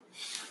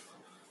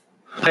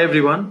Hi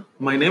everyone,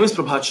 my name is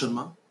Prabhat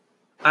Sharma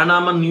and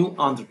I'm a new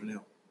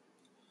entrepreneur.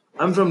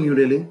 I'm from New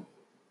Delhi.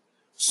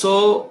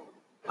 So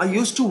I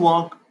used to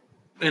work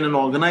in an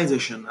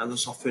organization as a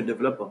software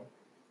developer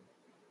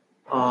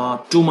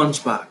 2 months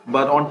back.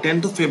 But on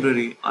 10th of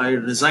February, I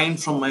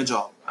resigned from my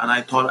job and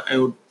I thought I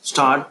would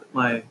start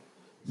my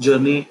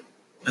journey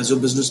as a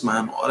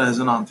businessman or as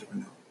an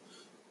entrepreneur.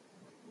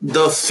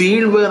 The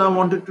field where I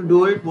wanted to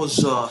do it was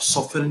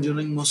software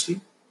engineering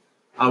mostly.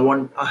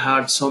 I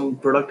had some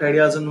product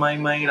ideas in my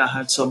mind. I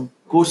had some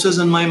courses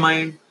in my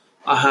mind.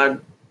 I had,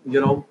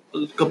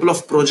 a couple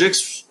of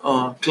projects,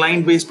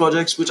 client-based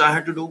projects, which I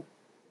had to do.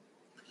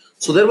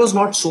 So there was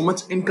not so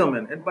much income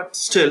in it, but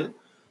still,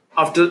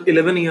 after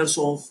 11 years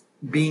of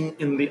being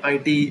in the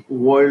IT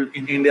world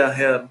in India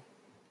here,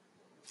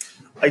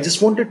 I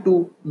just wanted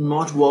to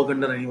not work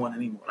under anyone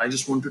anymore. I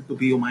just wanted to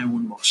be my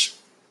own boss.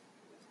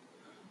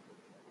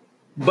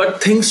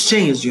 But things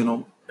changed,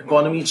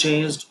 economy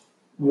changed,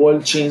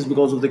 world changed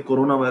because of the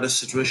coronavirus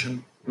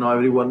situation. Now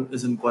everyone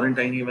is in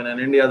quarantine. Even in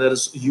India, there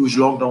is a huge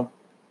lockdown.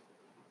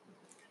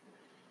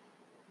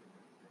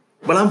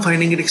 But I'm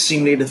finding it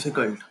extremely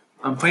difficult.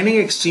 I'm finding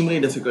it extremely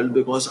difficult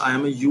because I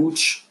am a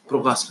huge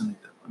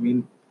procrastinator.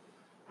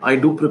 I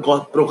do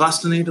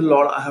procrastinate a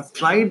lot. I have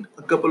tried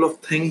a couple of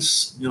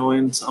things,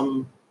 in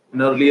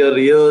earlier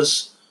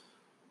years.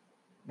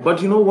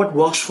 But what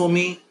works for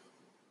me?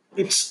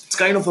 It's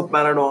kind of a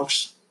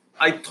paradox.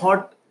 I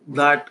thought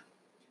that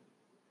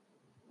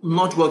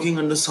not working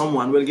under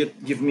someone will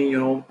give me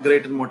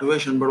greater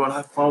motivation, but what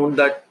I found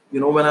that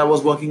when I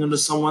was working under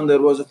someone, there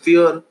was a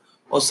fear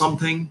or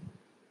something,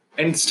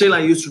 and still I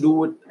used to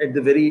do it at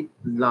the very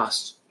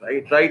last.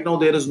 Right now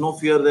there is no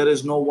fear, there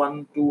is no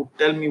one to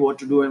tell me what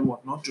to do and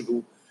what not to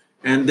do.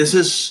 And this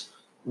is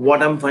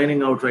what I'm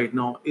finding out right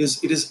now,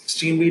 is it is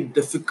extremely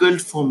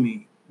difficult for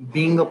me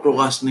being a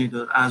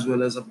procrastinator as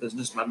well as a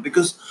businessman,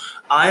 because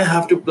I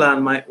have to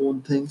plan my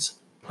own things.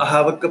 I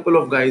have a couple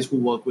of guys who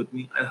work with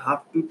me. I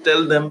have to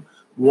tell them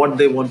what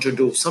they want to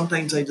do.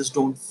 Sometimes I just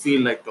don't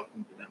feel like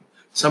talking to them.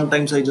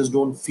 Sometimes I just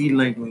don't feel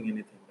like doing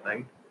anything,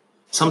 right?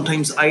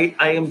 Sometimes I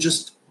am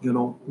just,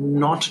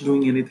 not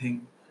doing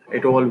anything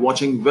at all,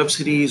 watching web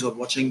series or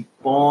watching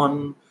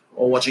porn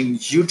or watching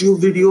YouTube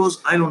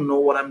videos. I don't know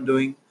what I'm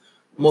doing.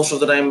 Most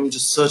of the time, I'm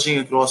just searching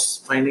across,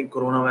 finding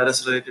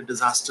coronavirus related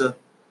disaster.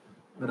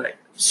 Right.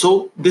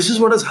 So this is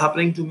what is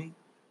happening to me.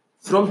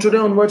 From today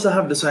onwards, I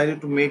have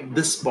decided to make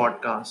this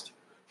podcast.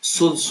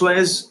 So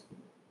as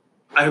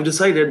I have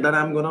decided that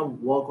I'm gonna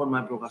work on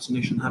my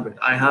procrastination habit.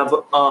 I have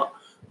a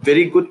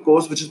very good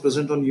course which is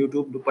present on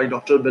YouTube by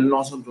Dr. Bill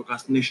Noss on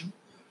procrastination,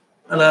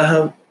 and I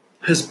have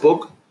his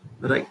book,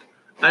 right?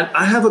 And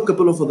I have a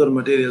couple of other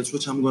materials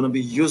which I'm gonna be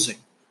using.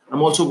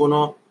 I'm also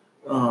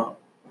gonna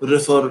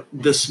refer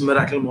this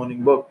Miracle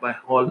Morning book by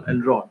Hall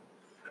Elrod,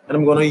 and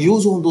I'm gonna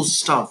use all those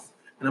stuff,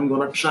 and I'm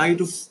gonna try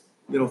to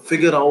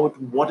figure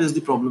out what is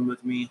the problem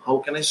with me, how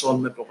can I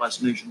solve my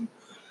procrastination.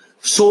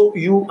 So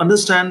you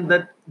understand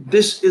that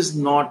this is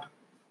not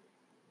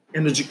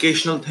an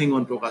educational thing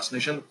on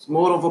procrastination. It's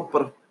more of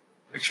a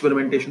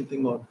experimentation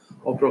thing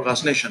or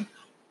procrastination.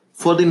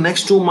 For the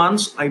next 2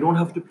 months, I don't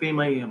have to pay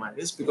my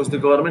EMIs because the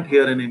government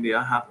here in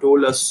India have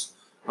told us,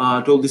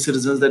 told the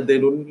citizens that they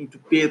don't need to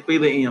pay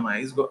the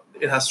EMIs.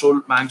 It has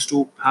told banks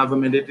to have a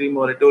mandatory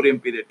moratorium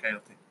period kind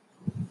of thing.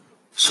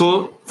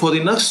 So for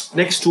the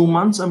next 2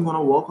 months, I'm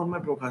gonna work on my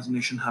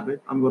procrastination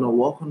habit. I'm gonna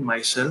work on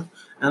myself,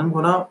 and I'm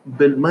gonna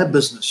build my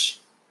business.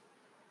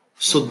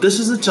 So this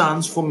is a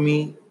chance for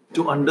me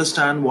to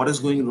understand what is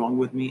going wrong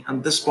with me.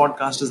 And this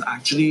podcast is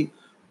actually,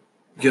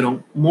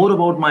 more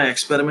about my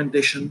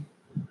experimentation.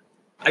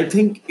 I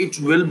think it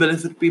will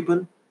benefit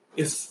people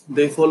if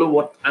they follow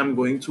what I'm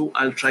going through.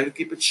 I'll try to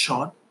keep it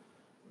short.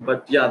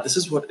 But yeah, this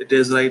is what it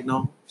is right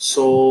now.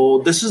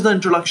 So this is the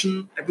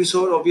introduction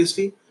episode,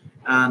 obviously.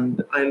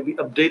 And I'll be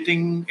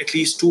updating at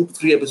least 2 to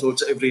 3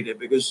 episodes every day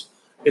because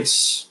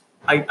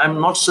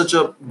I'm not such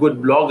a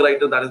good blog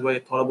writer. That is why I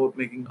thought about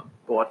making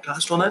a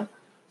podcast on it.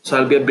 So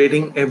I'll be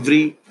updating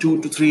every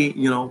 2 to 3,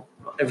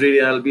 every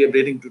day I'll be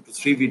updating 2 to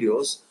 3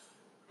 videos.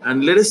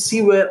 And let us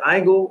see where I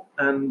go.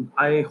 And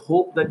I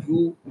hope that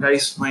you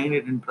guys find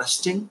it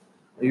interesting.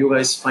 You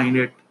guys find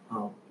it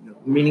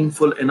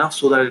meaningful enough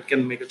so that it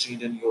can make a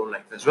change in your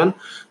life as well.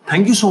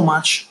 Thank you so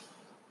much.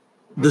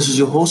 This is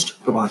your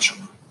host, Prabhat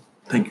Sharma.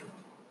 Thank you.